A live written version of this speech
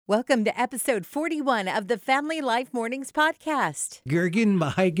Welcome to episode 41 of the Family Life Mornings podcast. Gergen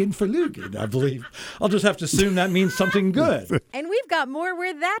Maheigen Verlugen, I believe. I'll just have to assume that means something good. And we've got more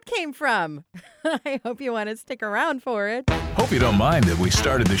where that came from. I hope you want to stick around for it. Hope you don't mind that we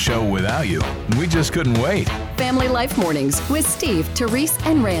started the show without you. We just couldn't wait. Family Life Mornings with Steve, Therese,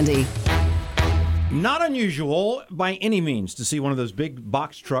 and Randy. Not unusual by any means to see one of those big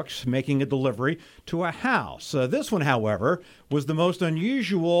box trucks making a delivery to a house. This one, however, was the most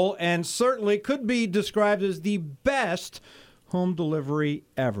unusual and certainly could be described as the best home delivery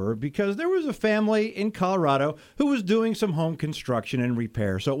ever, because there was a family in Colorado who was doing some home construction and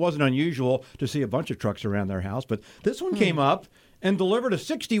repair. So it wasn't unusual to see a bunch of trucks around their house, but this one came up and delivered a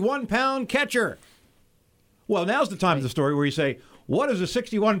 61-pound catcher. Well, now's the time of the story where you say, what is a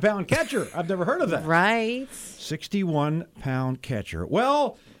 61-pound catcher? I've never heard of that. Right. 61-pound catcher.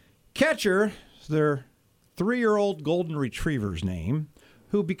 Well, Catcher is their 3-year-old golden retriever's name,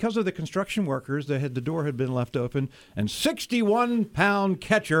 who, because of the construction workers, the door had been left open, and 61-pound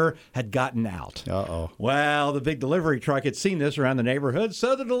Catcher had gotten out. Uh-oh. Well, the big delivery truck had seen this around the neighborhood,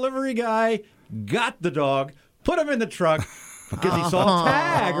 so the delivery guy got the dog, put him in the truck, because he saw a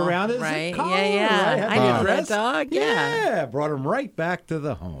tag around his right. collar. Yeah. Right? Had I the know address. that dog. Yeah. Brought him right back to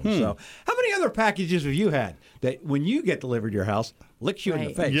the home. So how many other packages have you had that when you get delivered to your house, licks you in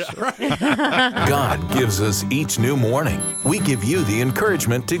the face? Yeah. God gives us each new morning. We give you the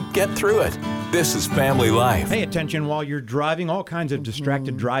encouragement to get through it. This is Family Life. Pay attention while you're driving. All kinds of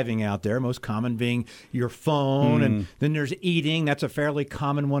distracted driving out there, most common being your phone. And then there's eating. That's a fairly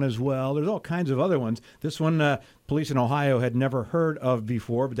common one as well. There's all kinds of other ones. This one, police in Ohio had never heard of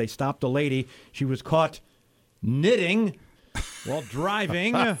before, but they stopped a lady. She was caught knitting while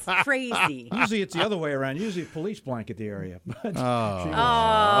driving. Crazy. Usually it's the other way around. Usually police blanket the area. But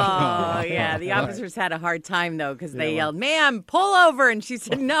Yeah. The officers had a hard time, though, because they yelled, "Ma'am, pull over." And she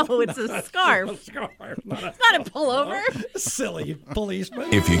said, "No, it's a scarf. It's not a pullover." Silly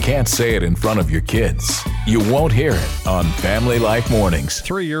policeman. If you can't say it in front of your kids, you won't hear it on Family Life Mornings.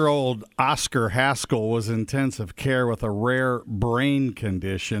 3-year-old Oscar Haskell was in intensive care with a rare brain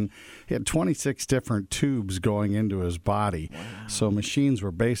condition. He had 26 different tubes going into his body. Wow. So machines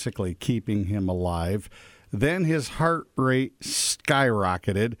were basically keeping him alive. Then his heart rate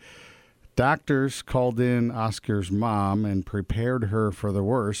skyrocketed. Doctors called in Oscar's mom and prepared her for the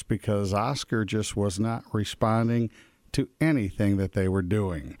worst because Oscar just was not responding to anything that they were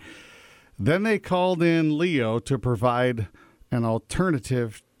doing. Then they called in Leo to provide an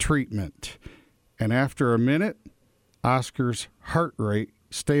alternative treatment. And after a minute, Oscar's heart rate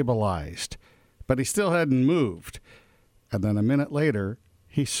stabilized, but he still hadn't moved. And then a minute later,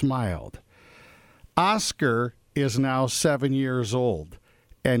 he smiled. Oscar is now 7 years old,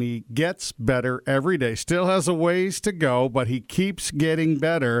 and he gets better every day. Still has a ways to go, but he keeps getting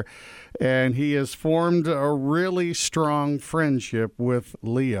better, and he has formed a really strong friendship with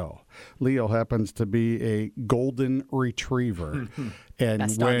Leo. Leo happens to be a golden retriever,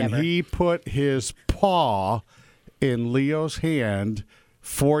 and when he put his paw in Leo's hand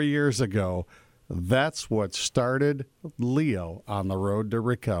 4 years ago, that's what started Leo on the road to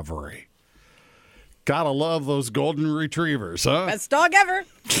recovery. Gotta love those golden retrievers, huh? Best dog ever.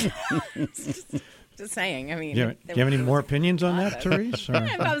 Just saying. I mean, do you have any more opinions on that, Therese? Or?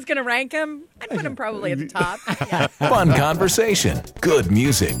 If I was going to rank him, I'd put him probably at the top. Yeah. Fun conversation, good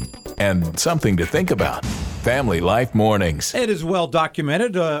music, and something to think about. Family Life Mornings. It is well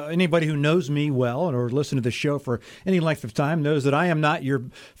documented. Anybody who knows me well or listened to the show for any length of time knows that I am not your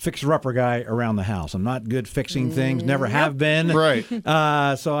fixer-upper guy around the house. I'm not good fixing things, never have been. Right.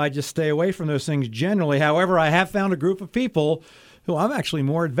 So I just stay away from those things generally. However, I have found a group of people who I'm actually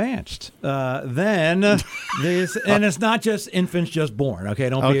more advanced than this, and it's not just infants just born. Okay,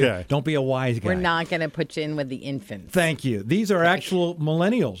 don't be a wise guy. We're not going to put you in with the infants. Thank you. These are actual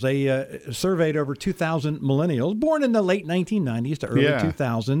millennials. They surveyed over 2,000 millennials born in the late 1990s to early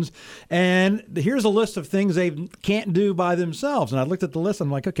 2000s, and here's a list of things they can't do by themselves. And I looked at the list.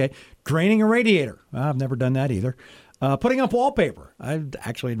 I'm like, okay, draining a radiator. I've never done that either. Putting up wallpaper. I've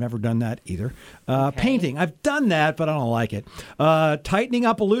actually never done that either. Painting. I've done that, but I don't like it. Tightening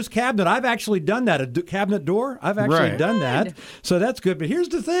up a loose cabinet. I've actually done that. A cabinet door. I've actually done that. So that's good. But here's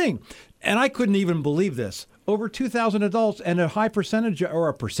the thing, and I couldn't even believe this. Over 2,000 adults, and a high percentage, or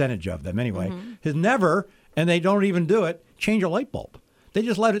a percentage of them anyway, has never, and they don't even do it, change a light bulb. They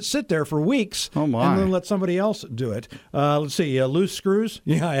just let it sit there for weeks and then let somebody else do it. Let's see, loose screws.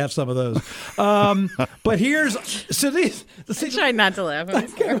 Yeah, I have some of those. But here's, so these. I tried not to laugh.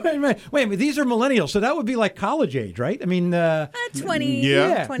 Wait a minute. These are millennials, so that would be like college age, right? I mean, 20.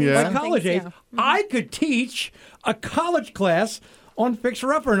 Yeah, 20 like college age. I could teach a college class on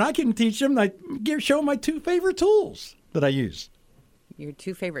Fixer Upper, and I can teach them. Show them my 2 favorite tools that I use. Your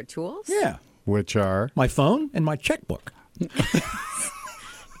 2 favorite tools? Yeah. Which are? My phone and my checkbook.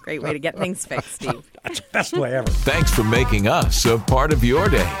 Great way to get things fixed, Steve. That's the best way ever. Thanks for making us a part of your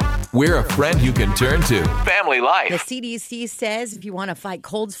day. We're a friend you can turn to. Family The Life. CDC says if you want to fight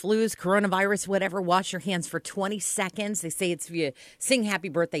colds, flus, coronavirus, whatever, wash your hands for 20 seconds. They say it's if you sing happy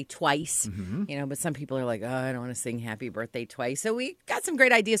birthday twice, but some people are like, oh, I don't want to sing happy birthday twice. So we got some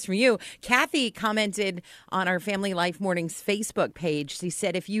great ideas from you. Kathy commented on our Family Life Mornings Facebook page. She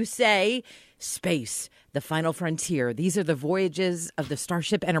said, if you say space, the final frontier, these are the voyages of the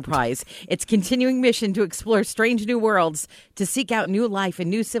Starship Enterprise. Its continuing mission to explore strange new worlds, to seek out new life and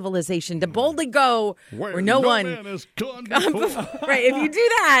new civilization, to boldly go where no one has gone before. Right. If you do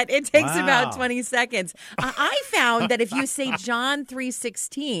that, it takes about 20 seconds. I found that if you say John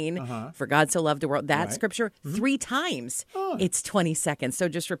 3:16, for God so loved the world, that scripture 3 times, it's 20 seconds. So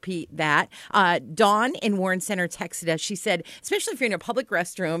just repeat that. Dawn in Warren Center texted us. She said, especially if you're in a public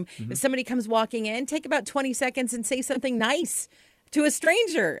restroom, if somebody comes walking in, take about 20 seconds and say something nice to a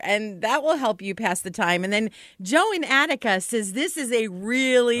stranger, and that will help you pass the time. And then Joe in Attica says this is a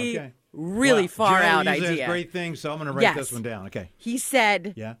really far out Joe idea. Great thing, so I'm going to write this one down. Okay. He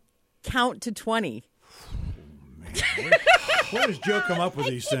said, Yeah. count to 20. Where does Joe come up with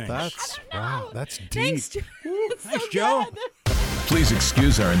these things? That's deep. Thanks, Joe. Thanks, Joe. Please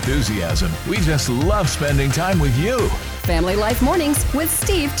excuse our enthusiasm. We just love spending time with you. Family Life Mornings with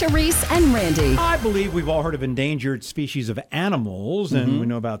Steve, Therese, and Randy. I believe we've all heard of endangered species of animals, and we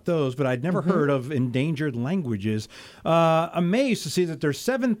know about those, but I'd never heard of endangered languages. Amazed to see that there's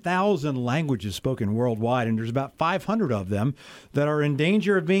 7,000 languages spoken worldwide, and there's about 500 of them that are in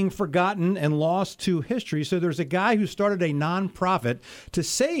danger of being forgotten and lost to history. So there's a guy who started a nonprofit to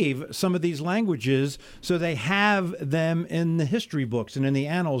save some of these languages so they have them in the history books and in the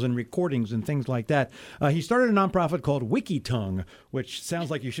annals and recordings and things like that. He started a nonprofit called WikiTongue, which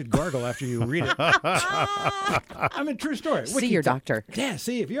sounds like you should gargle after you read it. I mean, true story. See your doctor. Yeah,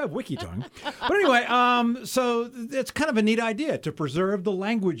 see, if you have WikiTongue. But anyway, so it's kind of a neat idea to preserve the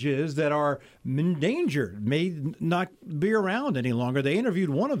languages that are endangered, may not be around any longer. They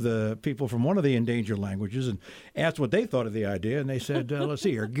interviewed one of the people from one of the endangered languages and asked what they thought of the idea, and they said, let's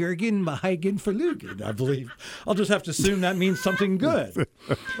see here, Gergen, Mahigan, Falugan, I believe. I'll just have to assume that means something good.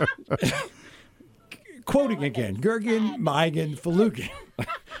 Quoting again, Gergen, Mahigan, Falugan. I'm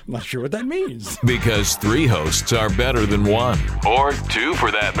not sure what that means. Because 3 hosts are better than 1. Or 2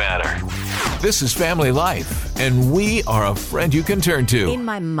 for that matter. This is Family Life, and we are a friend you can turn to. In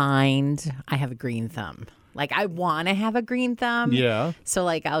my mind, I have a green thumb. Like, I want to have a green thumb. Yeah. So,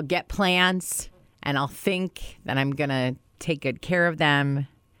 like, I'll get plants, and I'll think that I'm going to take good care of them.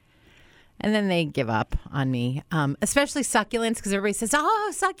 And then they give up on me, especially succulents, because everybody says,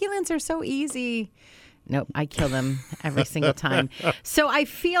 oh, succulents are so easy. Nope, I kill them every single time. So I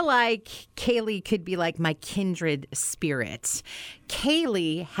feel like Kaylee could be like my kindred spirit.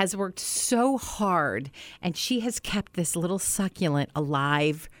 Kaylee has worked so hard, and she has kept this little succulent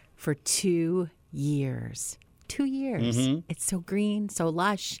alive for 2 years. 2 years. It's so green, so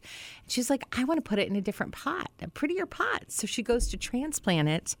lush. She's like, I want to put it in a different pot, a prettier pot. So she goes to transplant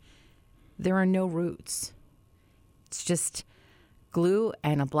it. There are no roots. It's just glue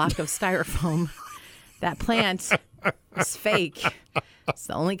and a block of styrofoam. That plant is fake. It's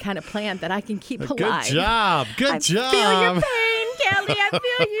the only kind of plant that I can keep alive. Good job. I feel your pain, Kelly. I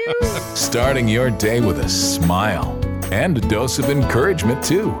feel you. Starting your day with a smile and a dose of encouragement,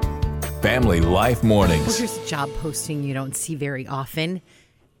 too. Family Life Well, Mornings. here's a job posting you don't see very often.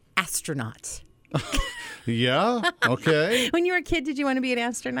 Astronaut. Yeah. Okay. When you were a kid, did you want to be an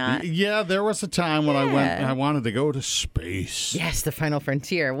astronaut? Yeah, there was a time when I wanted to go to space. Yes, the final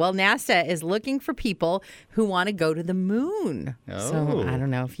frontier. Well, NASA is looking for people who want to go to the moon. So I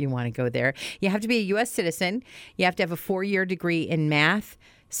don't know if you want to go there. You have to be a U.S. citizen. You have to have a 4-year degree in math,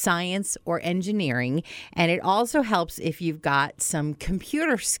 science, or engineering. And it also helps if you've got some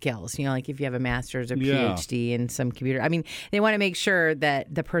computer skills, like if you have a master's or PhD in some computer. I mean, they want to make sure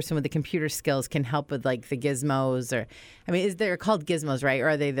that the person with the computer skills can help with like the gizmos they're called gizmos, right? Or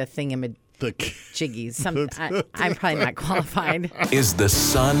are they the thingamajiggies? I'm probably not qualified. Is the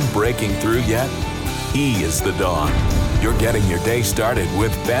sun breaking through yet? He is the dawn. You're getting your day started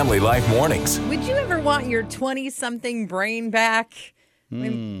with Family Life Mornings. Would you ever want your 20-something brain back?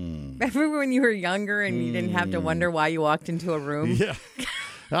 Remember when you were younger and you didn't have to wonder why you walked into a room? Yeah.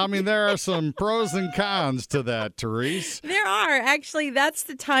 I mean, there are some pros and cons to that, Therese. There there are. Actually, that's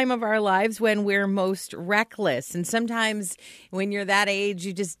the time of our lives when we're most reckless. And sometimes when you're that age,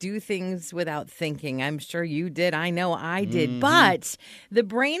 you just do things without thinking. I'm sure you did. I know I did. But the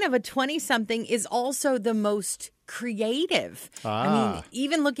brain of a 20-something is also the most creative. I mean,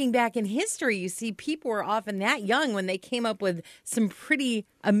 even looking back in history, you see people were often that young when they came up with some pretty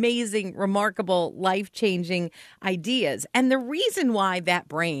amazing, remarkable, life-changing ideas. And the reason why that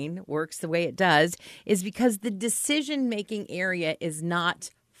brain works the way it does is because the decision-making area is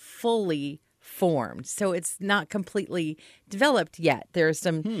not fully formed. So it's not completely developed yet. There's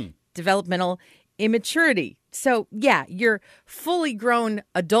some developmental immaturity. So, yeah, your fully grown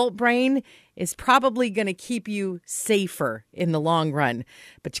adult brain is probably going to keep you safer in the long run.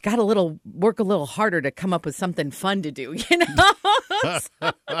 But you got to work a little harder to come up with something fun to do, you know?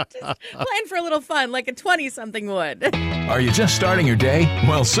 So just plan for a little fun like a 20-something would. Are you just starting your day?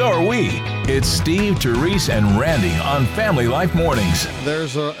 Well, so are we. It's Steve, Therese, and Randy on Family Life Mornings.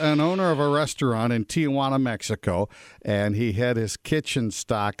 There's an owner of a restaurant in Tijuana, Mexico, and he had his kitchen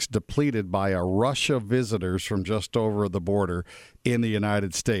stocks depleted by a rush of visitors from just over the border in the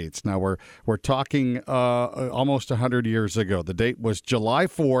United States. Now, we're talking almost 100 years ago. The date was July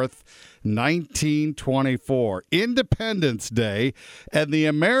 4th, 1924, Independence Day, and the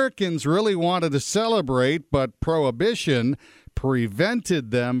Americans really wanted to celebrate, but Prohibition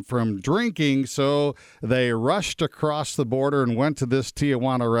prevented them from drinking, so they rushed across the border and went to this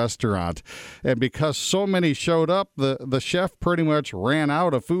Tijuana restaurant. And because so many showed up, the chef pretty much ran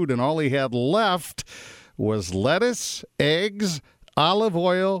out of food, and all he had left was lettuce, eggs, olive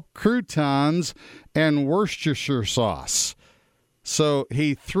oil, croutons, and Worcestershire sauce. So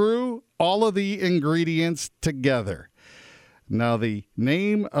he threw all of the ingredients together. Now, the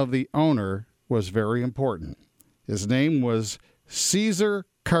name of the owner was very important. His name was Caesar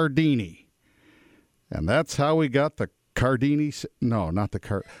Cardini. And that's how we got the Cardini,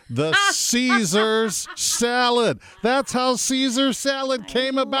 the Caesar's salad. That's how Caesar salad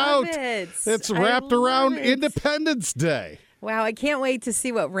came about. It's wrapped around Independence Day. Wow, I can't wait to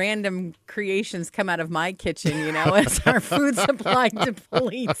see what random creations come out of my kitchen, as our food supply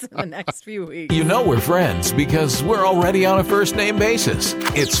depletes in the next few weeks. You know we're friends because we're already on a first-name basis.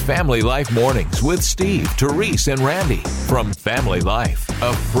 It's Family Life Mornings with Steve, Therese, and Randy from Family Life,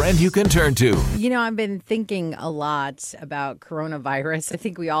 a friend you can turn to. I've been thinking a lot about coronavirus. I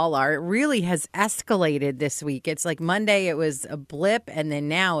think we all are. It really has escalated this week. It's like Monday, it was a blip, and then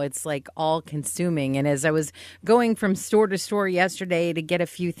now it's like all-consuming. And as I was going from store to store yesterday to get a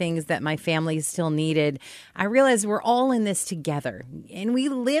few things that my family still needed, I realized we're all in this together. And we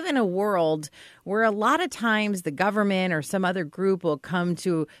live in a world where a lot of times the government or some other group will come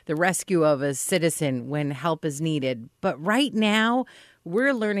to the rescue of a citizen when help is needed. But right now,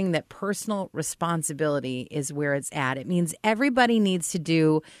 we're learning that personal responsibility is where it's at. It means everybody needs to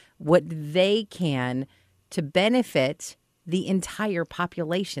do what they can to benefit the entire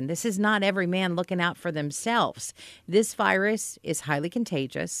population. This is not every man looking out for themselves. This virus is highly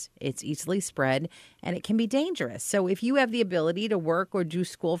contagious, it's easily spread, and it can be dangerous. So if you have the ability to work or do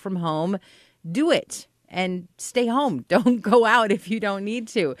school from home, do it and stay home. Don't go out if you don't need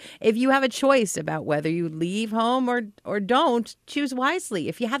to. If you have a choice about whether you leave home or don't, choose wisely.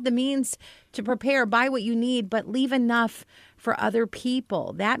 If you have the means to prepare, buy what you need, but leave enough for other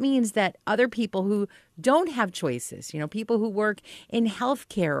people. That means that other people who don't have choices, people who work in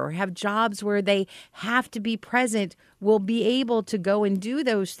healthcare or have jobs where they have to be present, will be able to go and do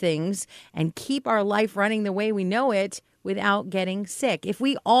those things and keep our life running the way we know it without getting sick. If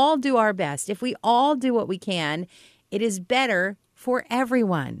we all do our best, if we all do what we can, it is better for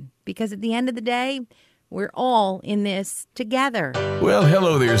everyone. Because at the end of the day, we're all in this together. Well,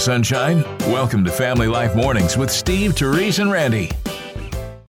 hello there, sunshine. Welcome to Family Life Mornings with Steve, Therese, and Randy.